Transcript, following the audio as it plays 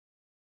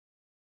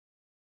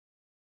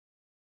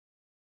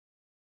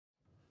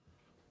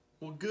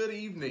Well, good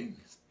evening.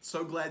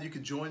 So glad you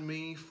could join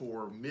me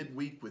for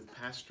Midweek with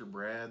Pastor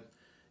Brad.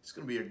 It's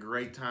going to be a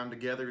great time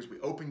together as we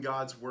open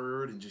God's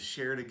Word and just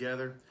share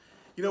together.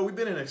 You know, we've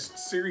been in a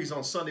series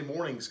on Sunday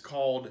mornings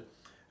called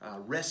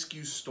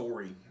Rescue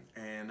Story,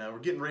 and we're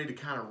getting ready to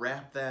kind of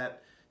wrap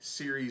that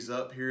series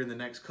up here in the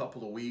next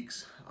couple of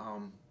weeks.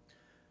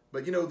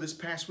 But you know, this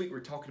past week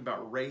we're talking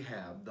about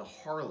Rahab, the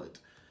harlot,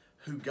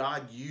 who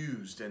God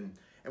used, and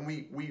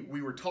we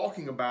were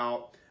talking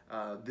about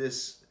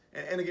this.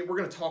 And again, we're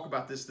going to talk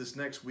about this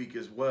next week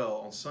as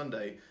well on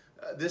Sunday.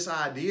 This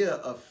idea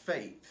of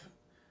faith.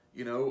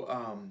 You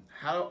know,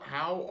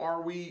 how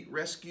are we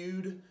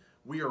rescued?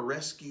 We are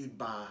rescued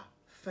by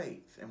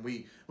faith. And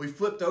we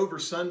flipped over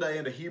Sunday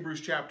into Hebrews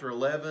chapter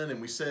 11,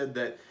 and we said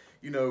that,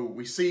 you know,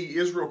 we see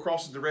Israel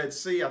crosses the Red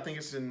Sea. I think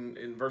it's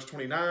in verse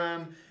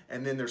 29,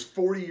 and then there's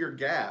 40-year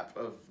gap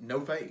of no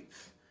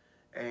faith.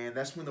 And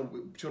that's when the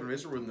children of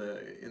Israel were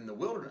in the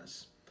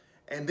wilderness.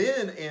 And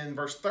then in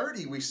verse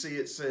 30, we see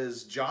it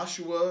says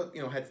Joshua,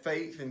 you know, had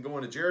faith in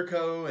going to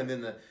Jericho. And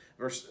then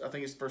I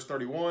think it's verse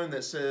 31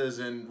 that says,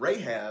 and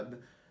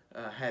Rahab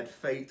had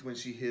faith when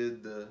she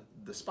hid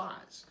the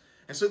spies.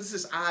 And so this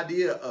is this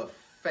idea of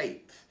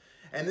faith.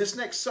 And this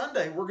next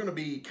Sunday, we're going to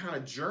be kind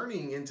of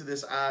journeying into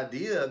this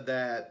idea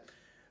that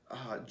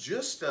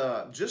just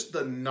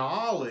the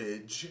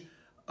knowledge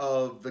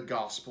of the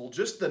gospel,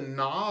 just the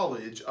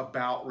knowledge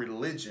about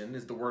religion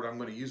is the word I'm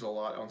going to use a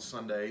lot on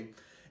Sunday,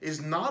 is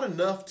not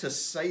enough to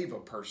save a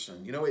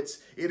person. You know, it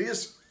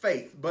is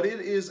faith, but it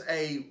is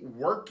a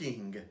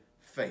working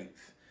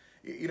faith.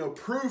 You know,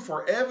 proof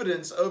or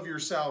evidence of your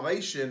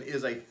salvation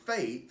is a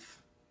faith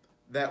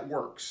that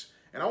works.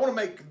 And I want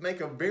to make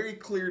a very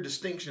clear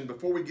distinction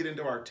before we get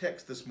into our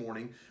text this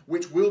morning,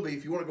 which will be,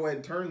 if you want to go ahead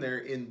and turn there,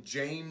 in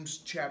James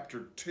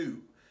chapter 2.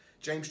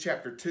 James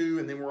chapter 2,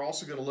 and then we're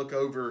also going to look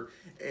over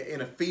in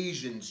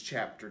Ephesians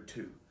chapter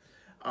 2.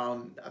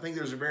 I think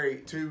there's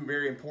two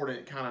very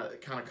important kind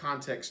of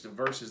context of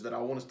verses that I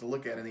want us to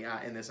look at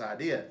in this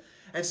idea.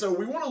 And so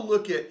we want to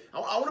look at,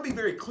 I want to be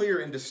very clear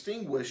and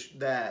distinguish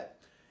that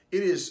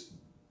it is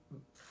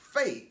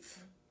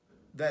faith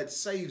that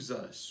saves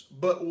us.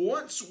 But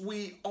once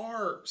we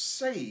are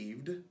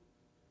saved,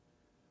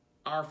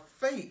 our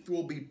faith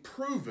will be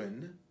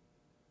proven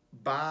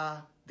by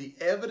the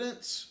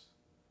evidence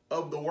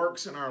of the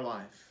works in our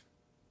life.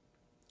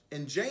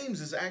 And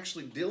James is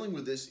actually dealing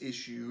with this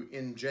issue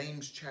in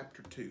James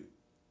chapter 2.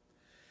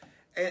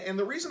 And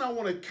the reason I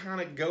want to kind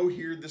of go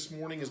here this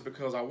morning is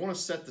because I want to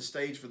set the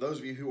stage for those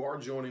of you who are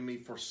joining me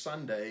for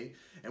Sunday.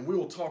 And we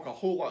will talk a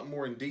whole lot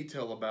more in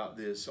detail about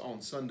this on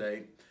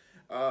Sunday.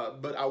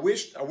 But I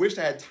wished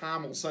I had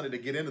time on Sunday to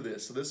get into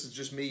this. So this is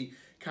just me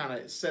kind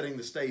of setting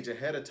the stage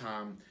ahead of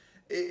time.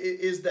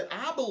 Is that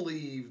I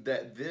believe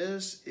that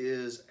this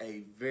is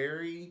a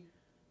very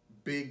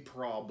big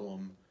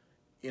problem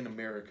in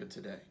America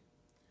today.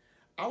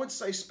 I would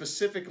say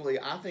specifically,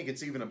 I think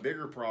it's even a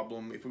bigger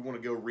problem if we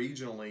want to go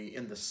regionally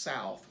in the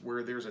South,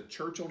 where there's a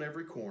church on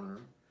every corner.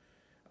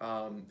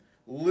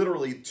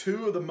 Literally,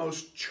 two of the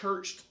most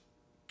churched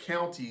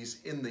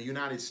counties in the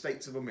United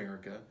States of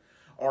America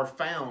are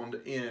found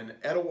in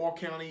Etowah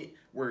County,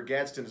 where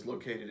Gadsden is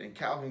located, and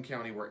Calhoun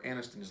County, where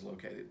Anniston is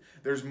located.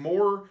 There's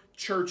more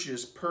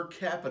churches per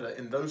capita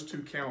in those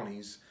two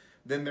counties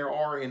than there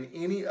are in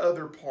any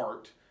other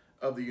part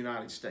of the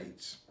United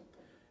States.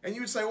 And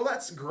you would say, well,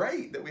 that's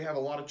great that we have a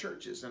lot of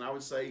churches. And I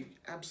would say,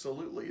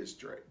 absolutely, it's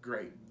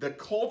great. The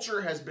culture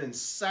has been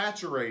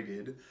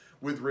saturated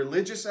with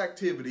religious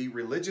activity,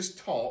 religious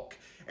talk,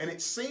 and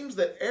it seems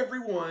that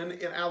everyone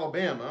in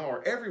Alabama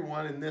or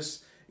everyone in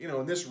this,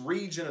 in this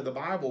region of the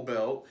Bible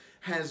Belt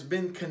has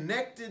been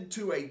connected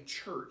to a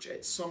church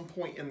at some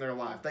point in their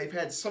life. They've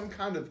had some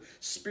kind of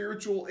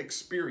spiritual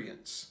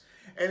experience.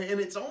 And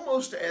it's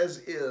almost as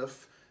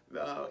if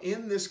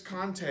in this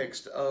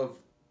context of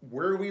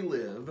where we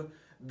live,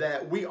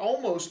 that we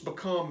almost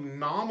become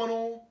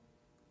nominal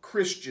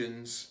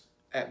Christians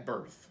at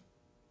birth.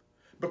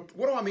 But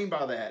what do I mean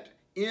by that?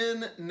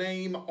 In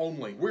name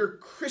only. We're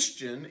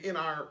Christian in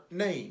our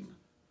name.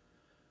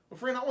 Well,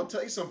 friend, I want to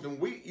tell you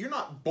something. You're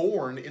not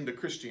born into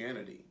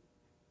Christianity.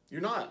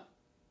 You're not.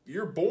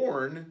 You're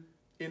born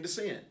into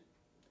sin.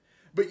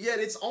 But yet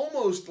it's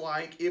almost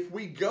like if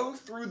we go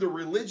through the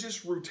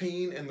religious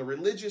routine and the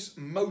religious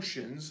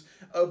motions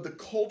of the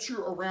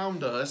culture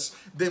around us,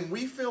 then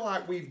we feel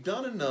like we've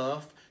done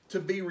enough to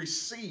be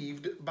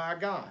received by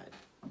God.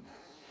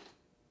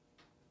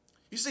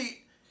 You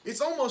see, it's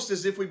almost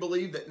as if we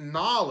believe that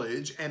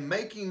knowledge and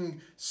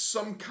making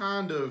some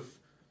kind of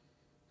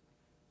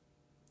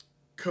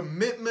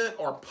commitment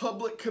or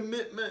public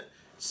commitment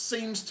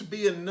seems to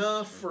be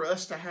enough for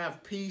us to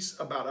have peace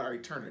about our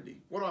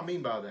eternity. What do I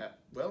mean by that?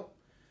 Well,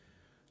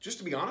 just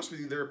to be honest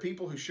with you, there are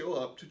people who show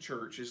up to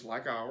churches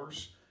like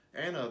ours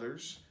and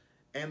others,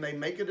 and they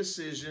make a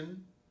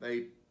decision,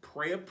 they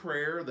pray a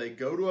prayer, they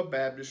go to a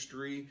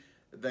baptistry,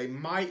 they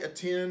might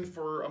attend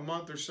for a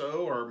month or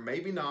so, or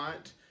maybe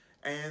not,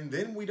 and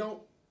then we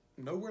don't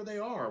know where they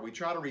are. We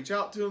try to reach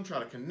out to them, try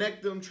to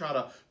connect them, try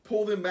to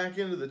pull them back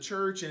into the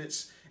church, and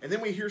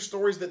then we hear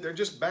stories that they're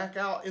just back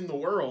out in the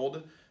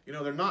world.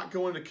 They're not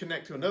going to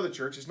connect to another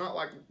church. It's not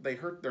like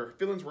their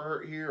feelings were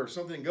hurt here or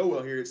something didn't go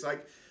well here. It's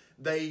like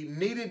they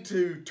needed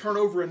to turn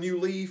over a new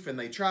leaf, and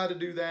they tried to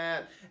do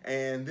that,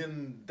 and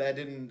then that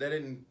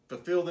didn't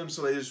fulfill them,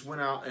 so they just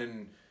went out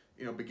and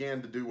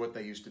began to do what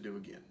they used to do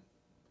again.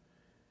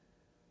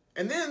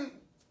 And then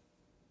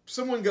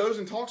someone goes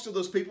and talks to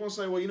those people and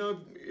say, well,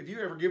 have you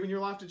ever given your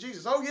life to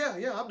Jesus? Oh yeah,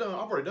 I've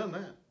already done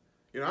that.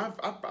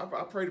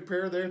 I prayed a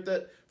prayer there at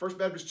that First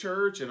Baptist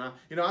Church, and I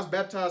was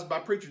baptized by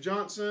Preacher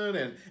Johnson,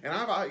 and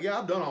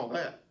I've done all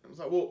that. I was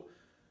like, well,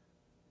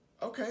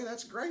 okay,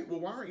 that's great.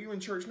 Well, why aren't you in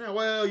church now?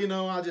 Well,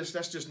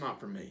 that's just not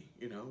for me.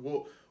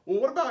 Well,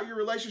 what about your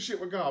relationship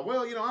with God?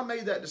 Well, I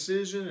made that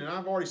decision, and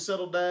I've already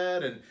settled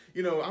that, and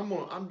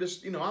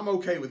I'm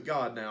okay with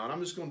God now, and I'm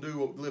just going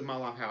to live my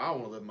life how I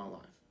want to live my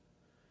life.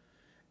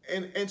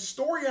 And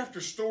story after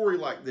story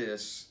like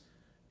this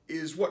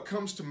is what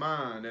comes to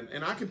mind,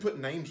 and I can put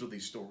names with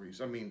these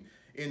stories. I mean,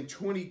 in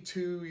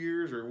 22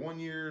 years or 1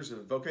 year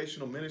of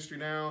vocational ministry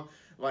now,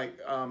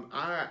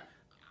 I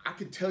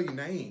could tell you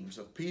names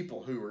of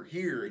people who are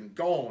here and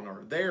gone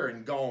or there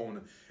and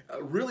gone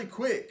really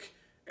quick,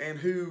 and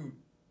who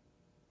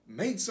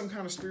made some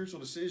kind of spiritual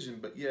decision,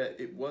 but yet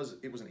it was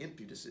an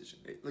empty decision,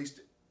 at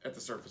least at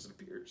the surface it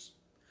appears.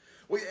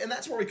 Well, and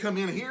that's where we come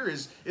in here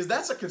is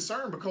that's a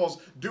concern, because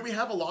do we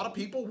have a lot of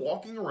people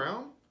walking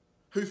around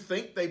who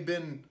think they've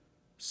been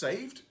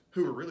saved,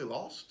 who are really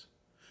lost?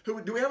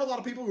 Do we have a lot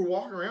of people who are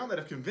walking around that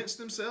have convinced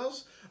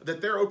themselves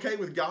that they're okay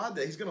with God,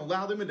 that He's going to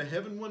allow them into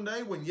heaven one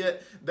day, when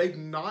yet they've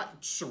not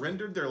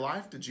surrendered their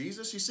life to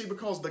Jesus? You see,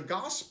 because the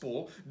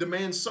gospel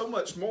demands so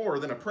much more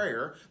than a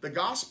prayer. The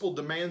gospel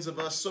demands of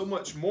us so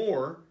much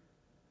more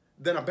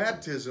than a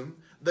baptism.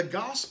 The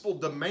gospel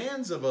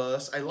demands of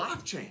us a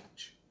life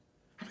change.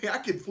 I mean, I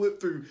could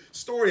flip through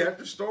story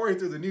after story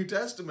through the New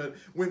Testament.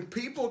 When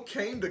people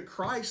came to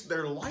Christ,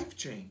 their life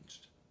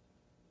changed.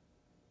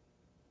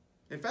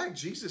 In fact,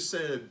 Jesus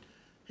said,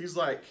 He's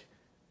like,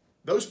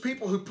 those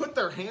people who put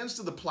their hands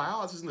to the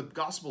plow, this is in the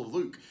Gospel of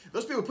Luke,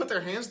 those people who put their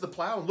hands to the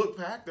plow and look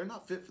back, they're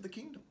not fit for the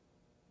kingdom.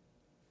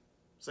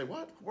 Say,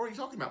 what? What are you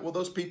talking about? Well,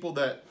 those people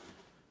that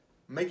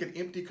make an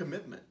empty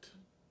commitment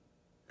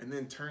and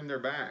then turn their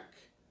back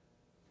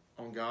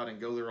on God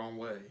and go their own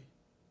way,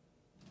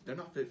 they're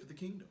not fit for the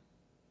kingdom.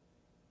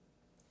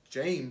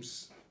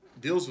 James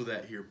deals with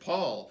that here.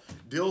 Paul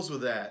deals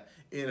with that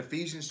in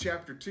Ephesians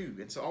chapter 2.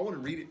 And so I want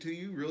to read it to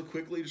you real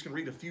quickly. Just going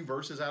to read a few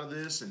verses out of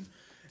this and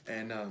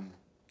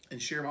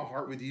share my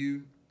heart with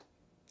you.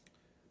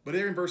 But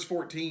there in verse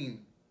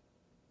 14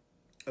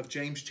 of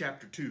James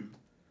chapter 2,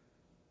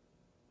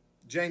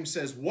 James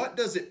says, "What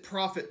does it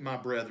profit, my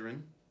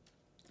brethren,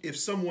 if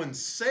someone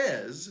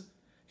says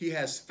he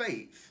has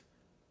faith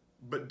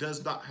but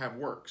does not have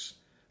works?"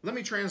 Let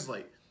me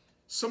translate.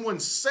 Someone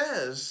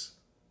says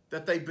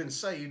that they've been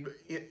saved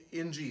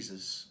in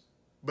Jesus,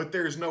 but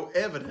there's no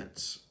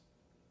evidence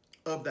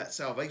of that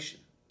salvation.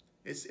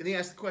 And he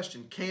asks the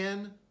question,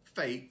 can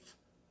faith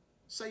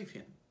save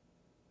him?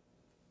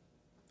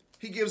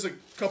 He gives a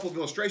couple of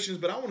illustrations,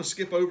 but I want to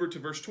skip over to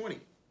verse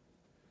 20.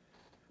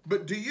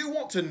 "But do you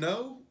want to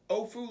know,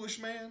 O foolish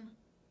man,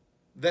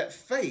 that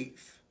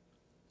faith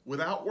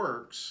without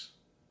works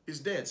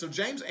is dead?" So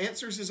James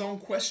answers his own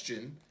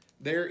question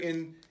there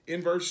in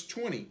verse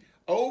 20.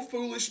 "O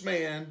foolish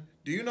man,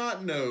 do you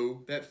not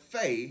know that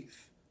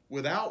faith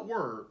without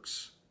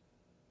works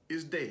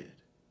is dead?"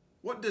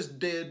 What does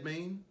dead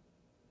mean?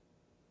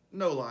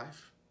 No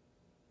life.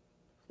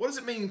 What does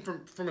it mean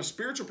from a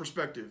spiritual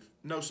perspective?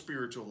 No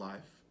spiritual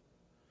life.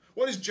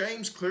 What is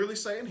James clearly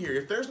saying here?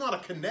 If there's not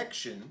a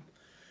connection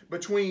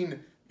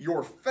between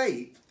your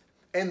faith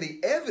and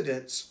the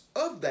evidence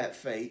of that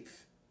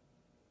faith,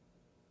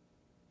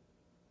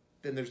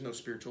 then there's no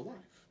spiritual life.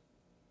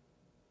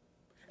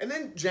 And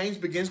then James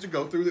begins to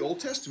go through the Old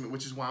Testament,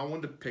 which is why I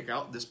wanted to pick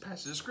out this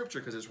passage of Scripture,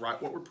 because it's right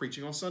what we're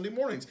preaching on Sunday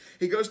mornings.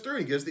 He goes through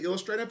and gives the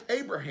illustration of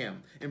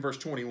Abraham in verse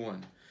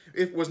 21.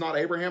 "It was not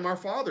Abraham our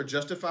father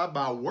justified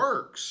by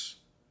works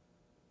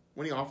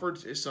when he offered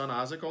his son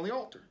Isaac on the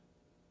altar?"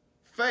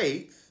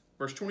 Faith,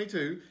 verse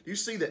 22, you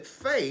see that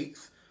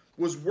faith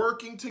was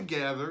working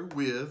together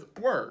with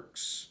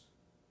works.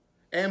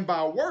 And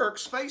by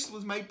works, faith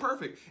was made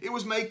perfect. It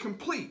was made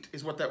complete,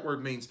 is what that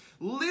word means.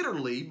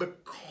 Literally,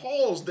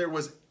 because there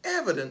was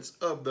evidence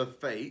of the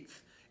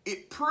faith,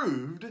 it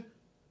proved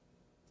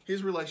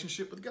his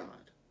relationship with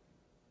God.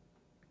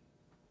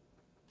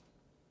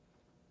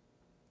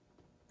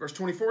 Verse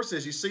 24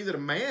 says, you see that a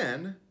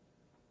man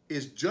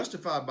is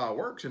justified by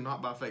works and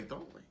not by faith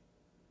only.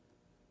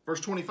 Verse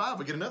 25,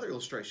 we get another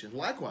illustration.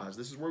 Likewise,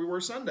 this is where we were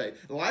Sunday.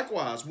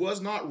 Likewise,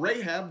 was not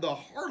Rahab the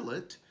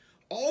harlot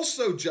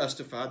also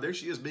justified? There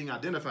she is being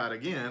identified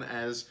again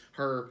as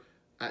her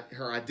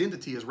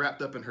identity is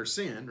wrapped up in her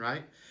sin,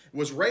 right?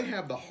 Was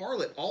Rahab the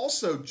harlot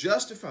also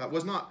justified?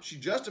 Was not she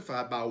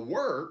justified by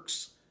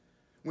works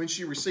when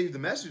she received the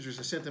messengers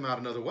and sent them out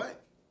another way?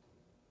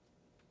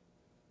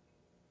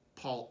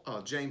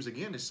 James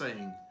again is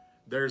saying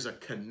there's a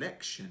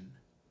connection.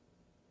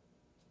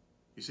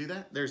 You see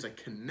that? There's a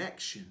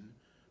connection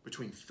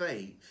between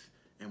faith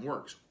and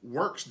works.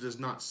 Works does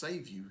not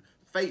save you.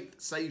 Faith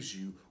saves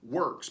you.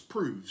 Works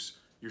proves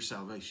your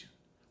salvation.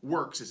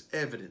 Works is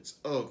evidence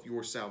of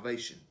your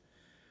salvation.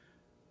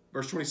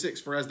 Verse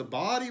 26, for as the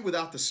body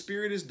without the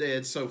spirit is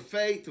dead, so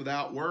faith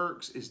without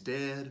works is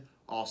dead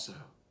also.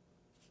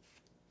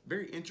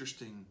 Very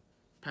interesting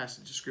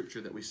passage of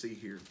scripture that we see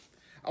here.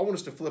 I want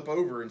us to flip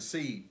over and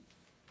see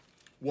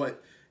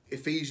what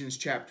Ephesians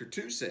chapter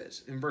 2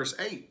 says. In verse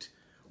 8,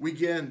 we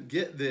again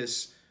get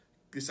this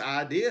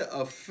idea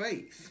of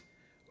faith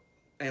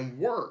and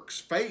works,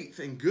 faith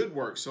and good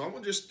works. So I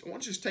want you to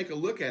just take a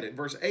look at it.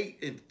 Verse 8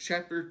 in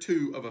chapter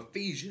 2 of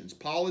Ephesians.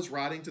 Paul is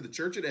writing to the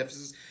church at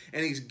Ephesus,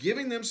 and he's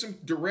giving them some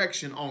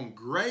direction on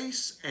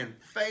grace and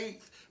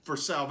faith for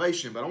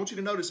salvation. But I want you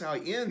to notice how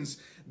he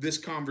ends this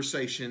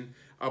conversation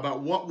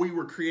about what we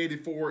were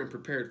created for and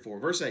prepared for.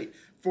 Verse 8,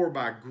 for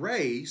by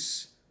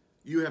grace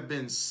you have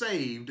been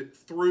saved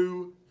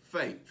through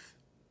faith.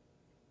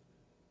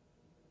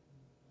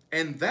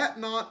 And that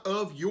not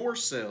of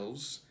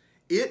yourselves,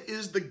 it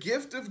is the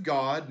gift of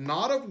God,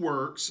 not of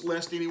works,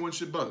 lest anyone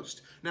should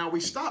boast. Now we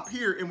stop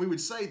here and we would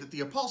say that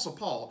the Apostle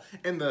Paul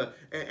and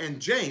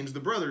James, the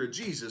brother of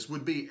Jesus,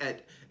 would be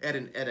at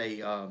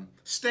a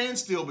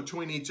standstill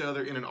between each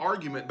other in an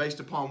argument based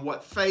upon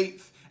what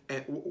faith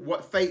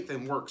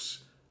and works,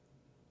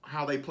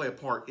 how they play a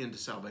part into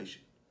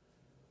salvation.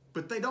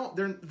 But they don't.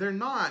 They're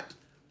not.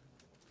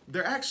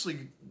 They're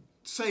actually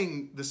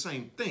saying the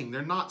same thing.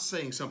 They're not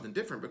saying something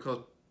different, because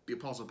the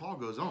Apostle Paul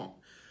goes on.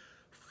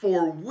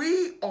 For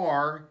we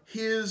are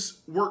his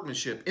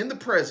workmanship. In the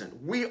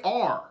present, we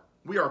are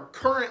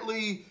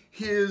currently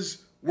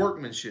his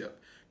workmanship,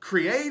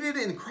 created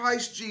in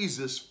Christ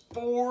Jesus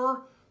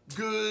for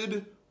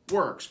good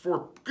works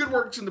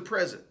in the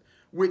present,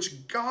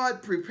 which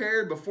God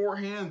prepared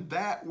beforehand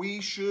that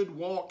we should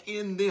walk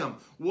in them.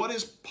 What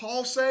is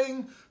Paul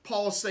saying?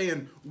 Paul's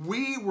saying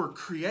we were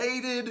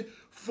created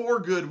for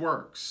good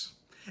works.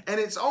 And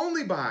it's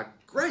only by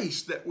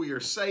grace that we are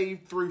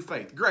saved through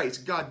faith. Grace.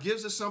 God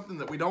gives us something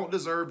that we don't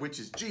deserve, which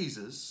is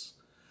Jesus.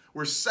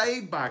 We're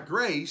saved by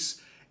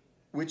grace,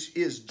 which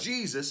is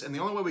Jesus. And the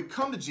only way we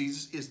come to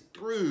Jesus is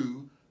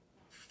through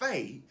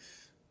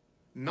faith,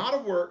 not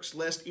of works,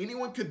 lest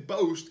anyone could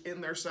boast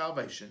in their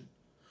salvation.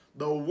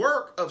 The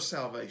work of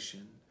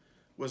salvation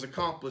was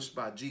accomplished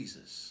by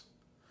Jesus.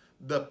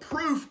 The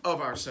proof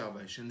of our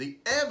salvation, the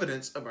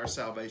evidence of our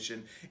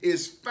salvation,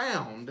 is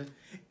found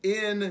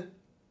in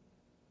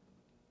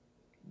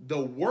the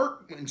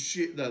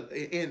workmanship,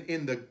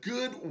 in the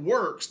good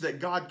works that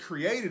God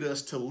created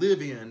us to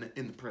live in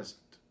the present.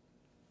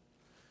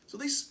 So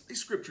these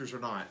scriptures are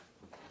not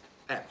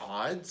at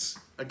odds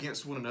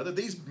against one another.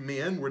 These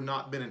men were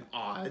not been at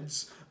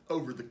odds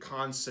over the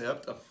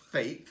concept of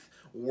faith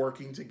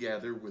working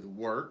together with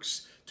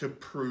works to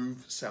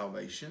prove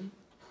salvation.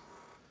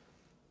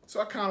 So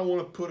I kind of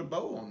want to put a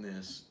bow on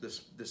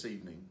this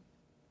evening.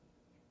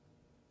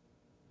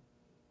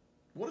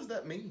 What does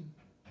that mean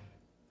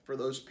for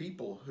those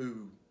people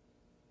who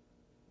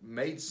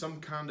made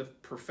some kind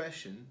of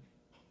profession,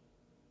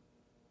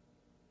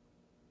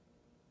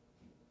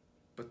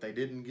 but they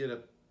didn't get a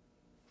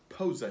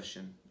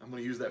possession? I'm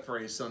going to use that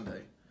phrase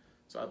Sunday,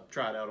 so I'll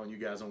try it out on you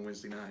guys on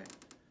Wednesday night.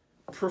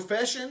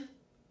 Profession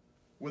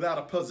without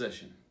a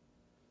possession.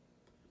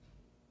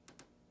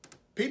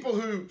 People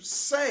who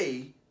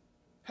say,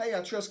 hey,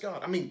 I trust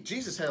God. I mean,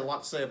 Jesus had a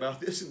lot to say about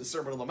this in the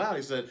Sermon on the Mount.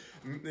 He said,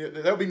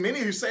 there'll be many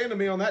who say unto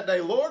me on that day,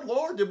 Lord,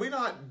 Lord, did we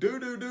not do,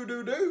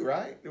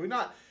 right? Did we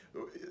not,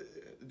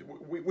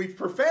 we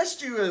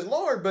professed you as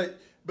Lord, but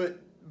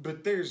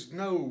there was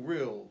no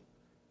real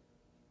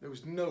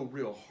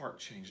heart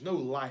change, no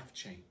life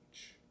change.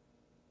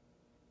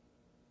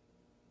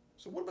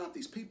 So what about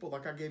these people,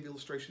 like I gave the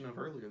illustration of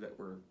earlier, that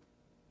were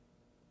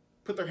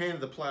put their hand to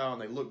the plow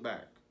and they look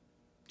back?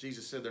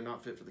 Jesus said they're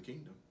not fit for the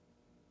kingdom.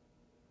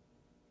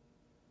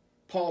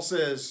 Paul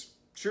says,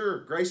 sure,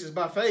 grace is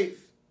by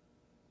faith,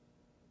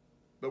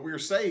 but we are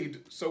saved,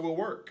 so we'll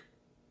work.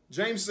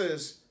 James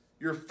says,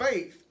 your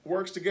faith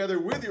works together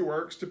with your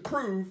works to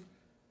prove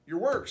your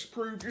works,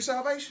 prove your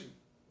salvation.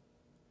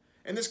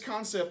 And this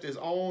concept is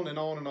on and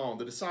on and on.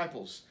 The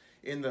disciples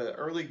in the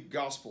early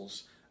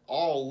Gospels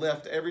all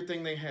left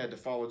everything they had to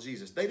follow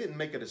Jesus. They didn't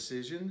make a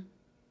decision.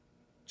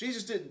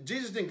 Jesus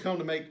didn't come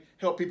to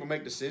help people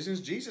make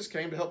decisions. Jesus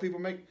came to help people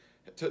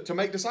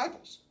make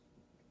disciples.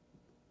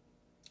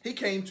 He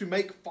came to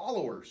make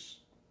followers.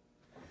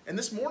 And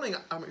this evening,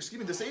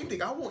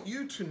 I want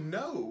you to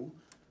know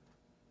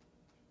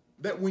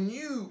that when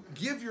you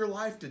give your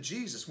life to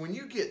Jesus, when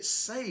you get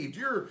saved,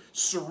 you're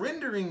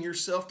surrendering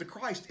yourself to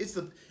Christ.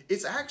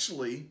 It's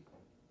actually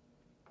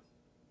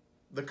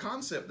the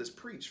concept that's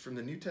preached from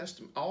the New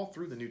Testament, all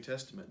through the New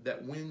Testament,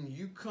 that when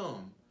you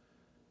come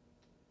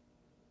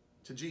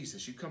to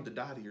Jesus, you come to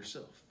die to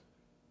yourself.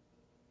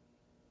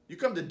 You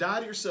come to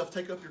die to yourself,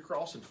 take up your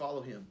cross, and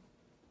follow him.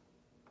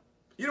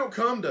 You don't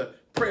come to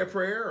pray a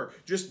prayer or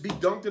just be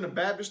dunked in a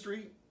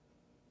baptistry.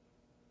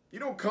 You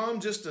don't come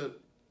just to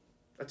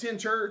attend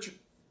church.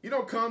 You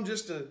don't come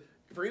just to,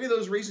 for any of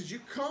those reasons. You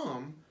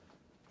come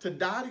to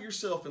die to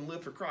yourself and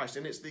live for Christ.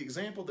 And it's the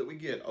example that we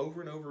get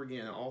over and over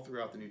again all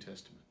throughout the New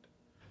Testament.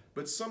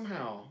 But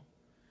somehow,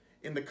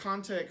 in the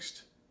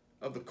context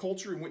of the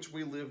culture in which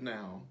we live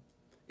now,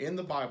 in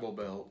the Bible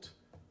Belt,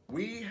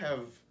 we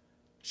have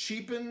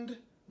cheapened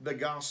the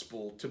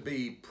gospel to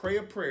be pray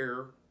a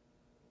prayer,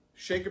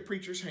 shake a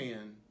preacher's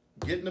hand,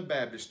 get in a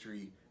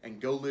baptistry, and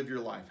go live your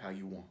life how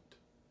you want.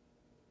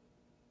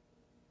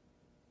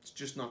 It's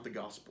just not the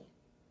gospel.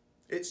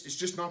 It's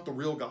just not the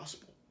real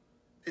gospel.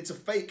 It's a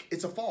fake.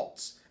 It's a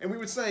false. And we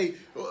would say,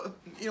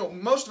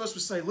 most of us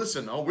would say,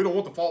 listen, we don't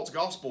want the false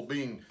gospel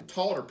being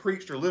taught or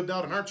preached or lived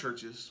out in our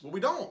churches. Well, we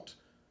don't.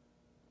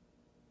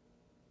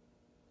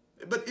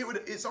 But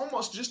it's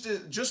almost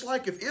just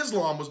like if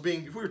Islam was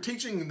being, if we were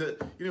teaching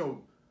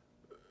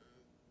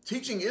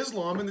teaching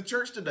Islam in the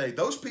church today.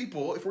 Those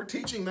people, if we're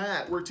teaching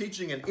that, we're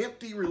teaching an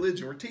empty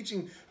religion. We're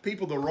teaching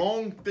people the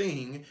wrong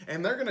thing,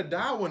 and they're going to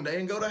die one day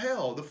and go to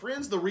hell.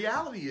 The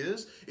reality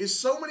is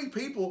so many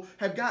people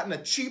have gotten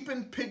a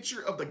cheapened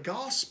picture of the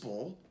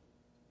gospel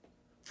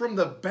from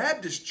the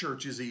Baptist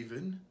churches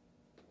even,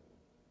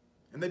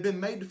 and they've been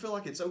made to feel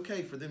like it's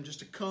okay for them just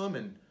to come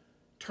and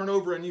turn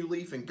over a new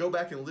leaf and go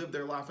back and live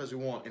their life as they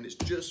want, and it's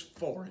just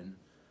foreign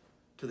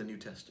to the New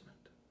Testament.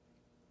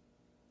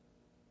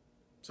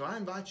 So I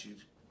invite you,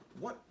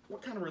 what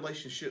kind of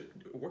relationship,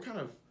 what kind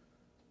of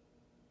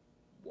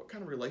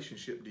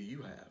relationship do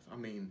you have? I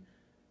mean,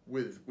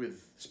 with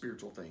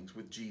spiritual things,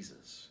 with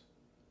Jesus.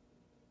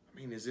 I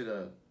mean, is it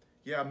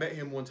I met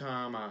him one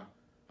time,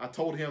 I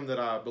told him that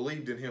I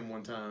believed in him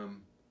one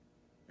time,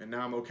 and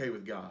now I'm okay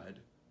with God?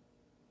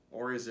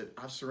 Or is it,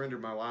 I've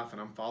surrendered my life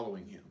and I'm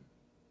following him?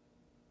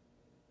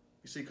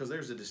 You see, because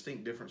there's a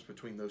distinct difference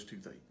between those two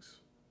things.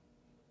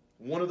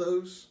 One of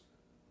those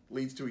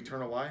leads to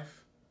eternal life,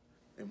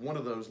 and one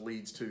of those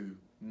leads to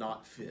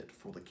not fit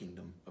for the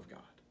kingdom of God.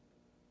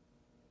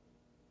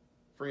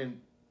 Friend,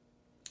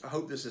 I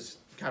hope this is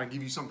kind of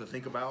give you something to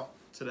think about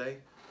today.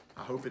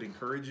 I hope it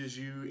encourages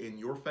you in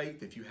your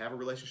faith if you have a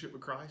relationship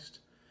with Christ.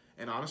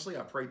 And honestly,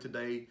 I pray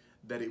today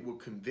that it will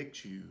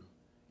convict you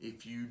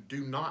if you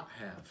do not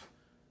have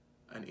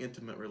an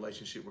intimate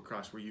relationship with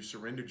Christ where you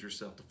surrendered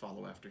yourself to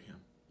follow after him.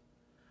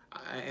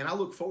 And I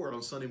look forward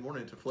on Sunday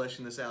morning to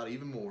fleshing this out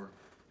even more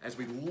as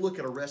we look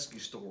at a rescue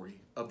story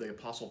of the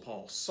Apostle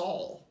Paul.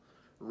 Saul,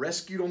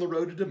 rescued on the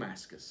road to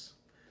Damascus.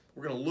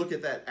 We're going to look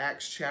at that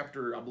Acts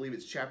chapter, I believe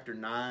it's chapter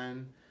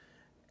 9,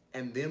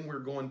 and then we're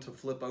going to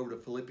flip over to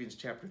Philippians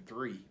chapter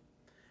 3.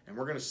 And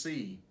we're going to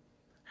see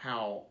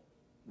how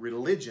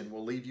religion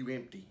will leave you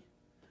empty,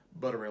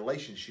 but a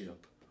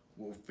relationship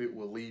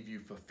will leave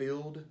you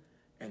fulfilled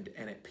and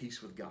at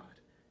peace with God.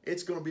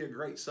 It's going to be a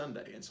great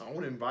Sunday, and so I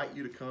want to invite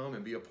you to come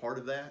and be a part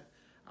of that.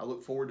 I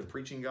look forward to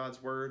preaching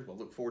God's Word. I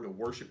look forward to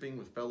worshiping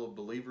with fellow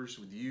believers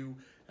with you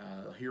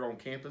here on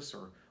campus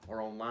or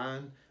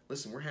online.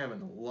 Listen, we're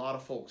having a lot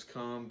of folks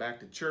come back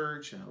to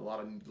church and a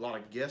lot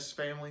of guest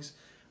families.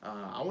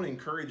 I want to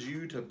encourage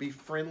you to be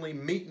friendly,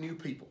 meet new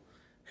people,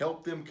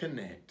 help them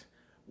connect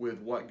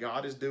with what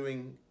God is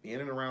doing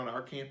in and around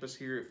our campus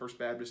here at First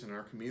Baptist and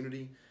our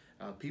community.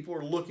 People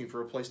are looking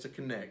for a place to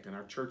connect, and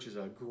our church is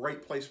a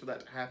great place for that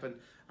to happen.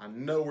 I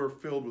know we're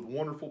filled with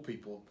wonderful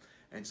people,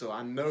 and so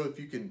I know if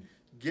you can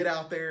get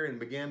out there and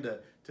begin to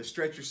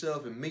stretch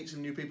yourself and meet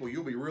some new people,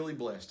 you'll be really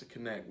blessed to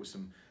connect with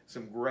some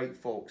great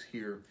folks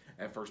here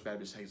at First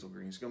Baptist Hazel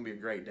Green. It's going to be a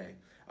great day.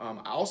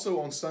 Also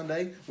on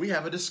Sunday, we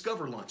have a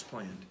Discover Lunch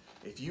planned.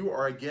 If you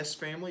are a guest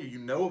family or you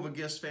know of a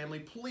guest family,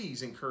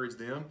 please encourage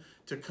them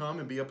to come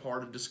and be a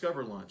part of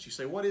Discover Lunch. You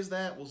say, what is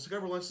that? Well,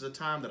 Discover Lunch is a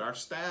time that our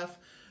staff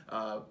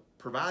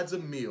provides a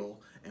meal,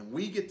 and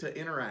we get to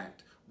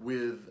interact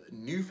with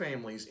new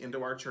families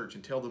into our church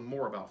and tell them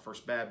more about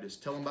First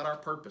Baptist, tell them about our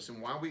purpose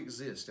and why we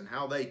exist and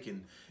how they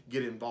can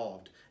get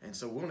involved. And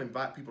so we want to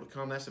invite people to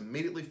come. That's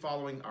immediately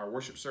following our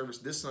worship service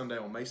this Sunday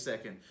on May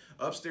 2nd.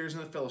 Upstairs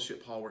in the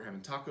fellowship hall, we're having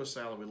taco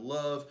salad. We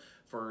love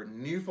for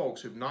new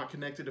folks who've not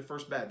connected to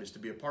First Baptist to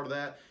be a part of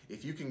that.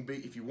 If you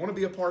want to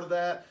be a part of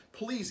that,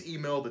 please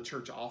email the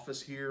church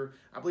office here.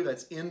 I believe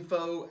that's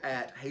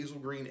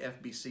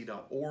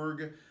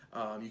info@hazelgreenfbc.org.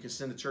 You can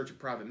send the church a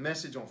private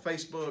message on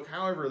Facebook,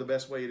 however the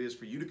best way it is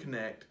for you to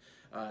connect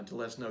to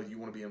let us know you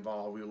want to be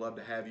involved. We would love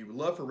to have you. We'd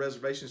love for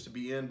reservations to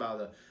be in by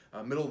the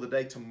middle of the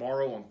day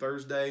tomorrow on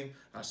Thursday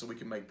so we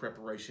can make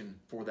preparation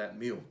for that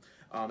meal.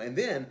 And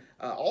then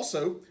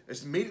also,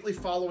 it's immediately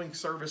following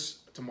service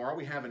tomorrow,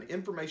 we have an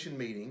information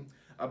meeting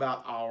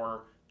about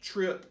our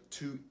trip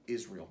to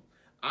Israel.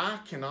 I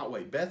cannot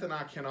wait. Beth and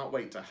I cannot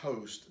wait to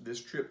host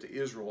this trip to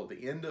Israel at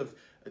the end of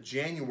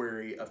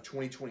January of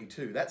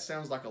 2022. That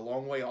sounds like a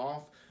long way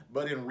off,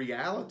 but in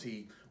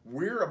reality,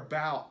 we're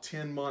about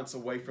 10 months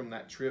away from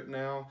that trip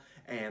now,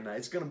 and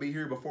it's going to be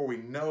here before we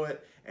know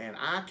it. And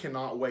I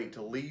cannot wait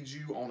to lead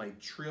you on a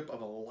trip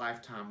of a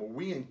lifetime where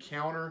we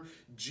encounter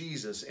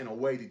Jesus in a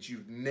way that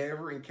you've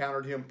never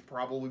encountered him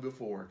probably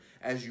before.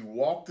 As you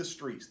walk the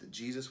streets that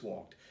Jesus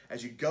walked,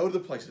 as you go to the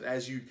places,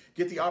 as you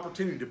get the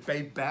opportunity to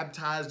be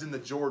baptized in the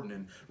Jordan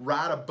and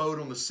ride a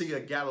boat on the Sea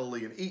of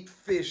Galilee and eat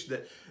fish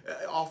that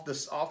on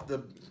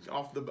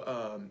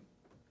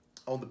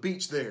the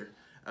beach there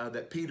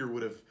that Peter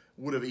would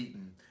have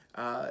eaten.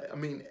 I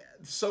mean,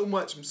 so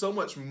much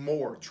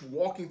more.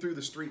 Walking through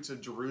the streets of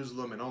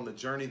Jerusalem and on the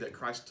journey that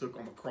Christ took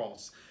on the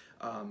cross.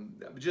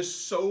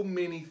 Just so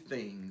many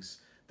things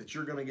that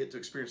you're going to get to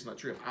experience on that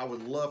trip. I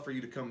would love for you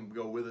to come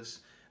go with us.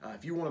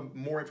 If you want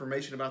more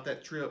information about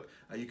that trip,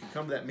 you can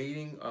come to that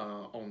meeting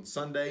on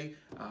Sunday.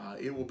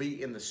 It will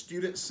be in the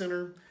Student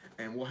Center,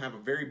 and we'll have a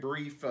very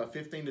brief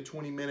 15 to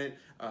 20 minute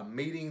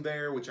meeting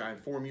there, which I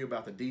inform you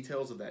about the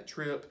details of that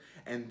trip.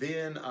 And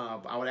then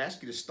I would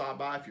ask you to stop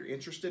by if you're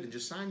interested and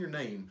just sign your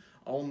name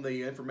on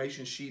the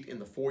information sheet in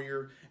the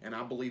foyer, and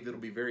I believe it'll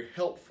be very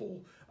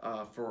helpful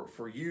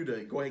for you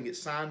to go ahead and get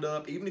signed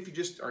up, even if you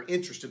just are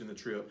interested in the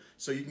trip,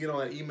 so you can get on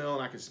that email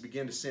and I can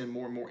begin to send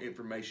more and more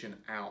information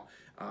out.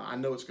 I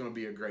know it's going to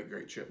be a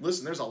great trip.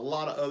 Listen, there's a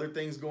lot of other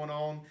things going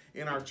on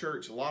in our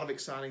church, a lot of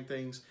exciting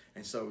things,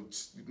 and so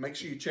make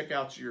sure you check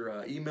out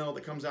your email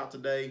that comes out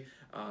today,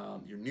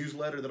 your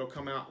newsletter that'll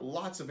come out,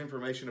 lots of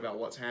information about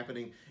what's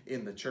happening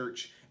in the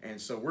church. And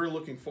so we're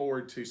looking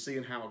forward to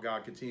seeing how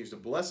God continues to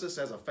bless us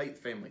as a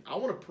faith family. I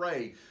want to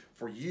pray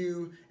for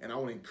you, and I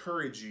want to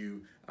encourage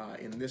you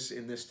in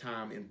this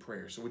time in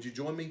prayer. So would you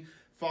join me?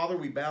 Father,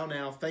 we bow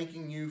now,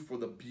 thanking you for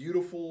the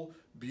beautiful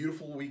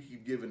week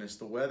you've given us.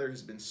 The weather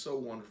has been so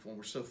wonderful, and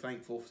we're so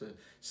thankful to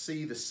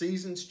see the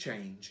seasons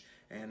change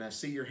and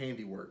see your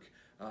handiwork.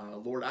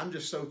 Lord, I'm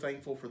just so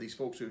thankful for these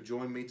folks who have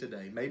joined me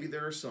today. Maybe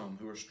there are some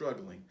who are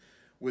struggling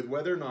with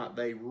whether or not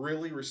they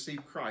really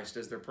received Christ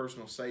as their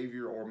personal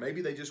Savior, or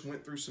maybe they just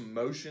went through some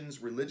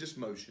motions, religious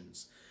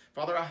motions.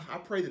 Father, I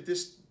pray that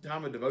this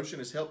time of devotion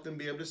has helped them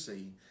be able to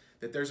see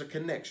that there's a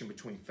connection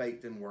between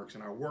faith and works,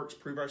 and our works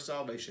prove our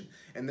salvation,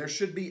 and there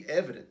should be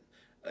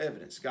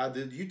evidence. God,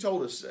 you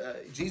told us,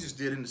 Jesus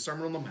did in the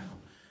Sermon on the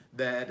Mount,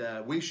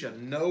 that we shall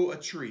know a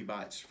tree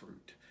by its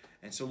fruit.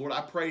 And so, Lord, I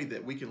pray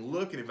that we can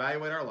look and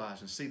evaluate our lives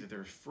and see that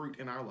there's fruit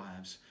in our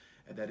lives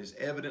that is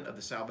evident of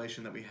the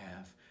salvation that we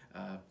have.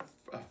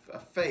 A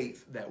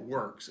faith that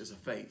works is a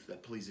faith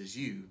that pleases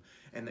you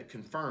and that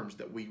confirms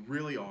that we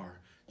really are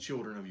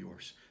children of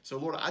yours. So,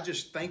 Lord, I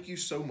just thank you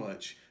so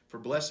much for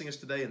blessing us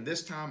today. And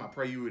this time, I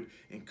pray you would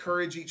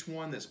encourage each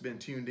one that's been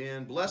tuned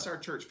in. Bless our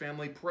church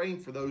family, praying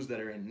for those that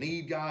are in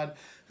need, God,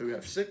 who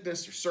have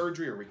sickness or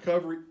surgery or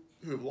recovery,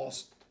 who have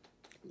lost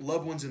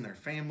loved ones in their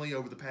family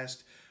over the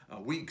past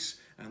weeks.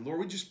 And Lord,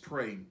 we just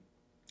pray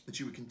that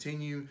you would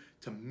continue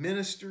to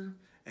minister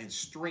and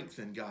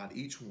strengthen, God,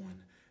 each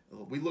one.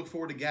 We look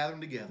forward to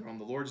gathering together on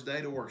the Lord's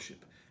Day to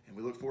worship, and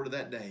we look forward to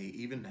that day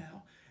even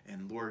now.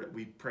 And Lord,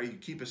 we pray you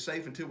keep us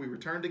safe until we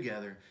return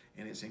together,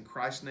 and it's in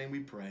Christ's name we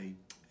pray.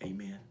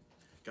 Amen.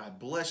 God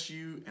bless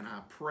you, and I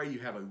pray you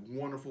have a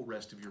wonderful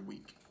rest of your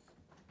week.